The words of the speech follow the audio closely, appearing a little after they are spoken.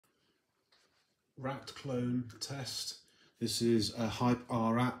rat clone test. This is a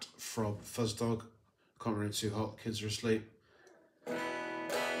Hype-R-Rat from Fuzzdog. Can't run it too hot, kids are asleep.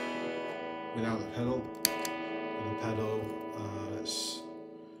 Without the pedal. With the pedal, let's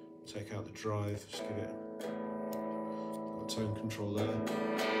take out the drive, just give it got tone control there.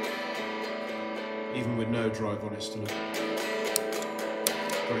 Even with no drive on it, still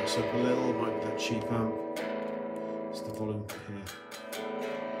breaks up a little, might be that cheap amp. It's the volume here.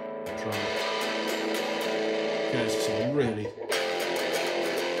 Drive. Okay, it's some really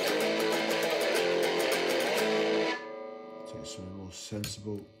take something more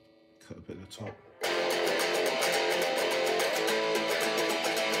sensible, cut a bit at the top.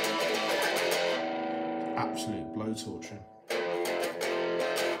 Absolute blowtorching.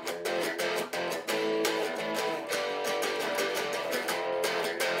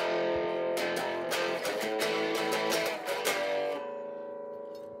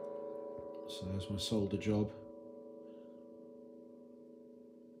 So there's my solder job.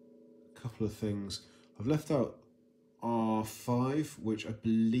 A couple of things. I've left out R5, which I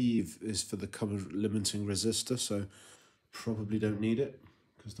believe is for the current limiting resistor, so probably don't need it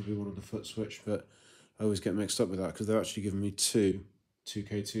because there'll be one on the foot switch, but I always get mixed up with that because they're actually giving me two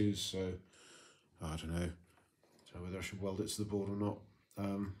K2s, so I don't know whether I should weld it to the board or not.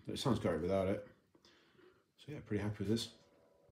 It sounds great without it. So yeah, pretty happy with this.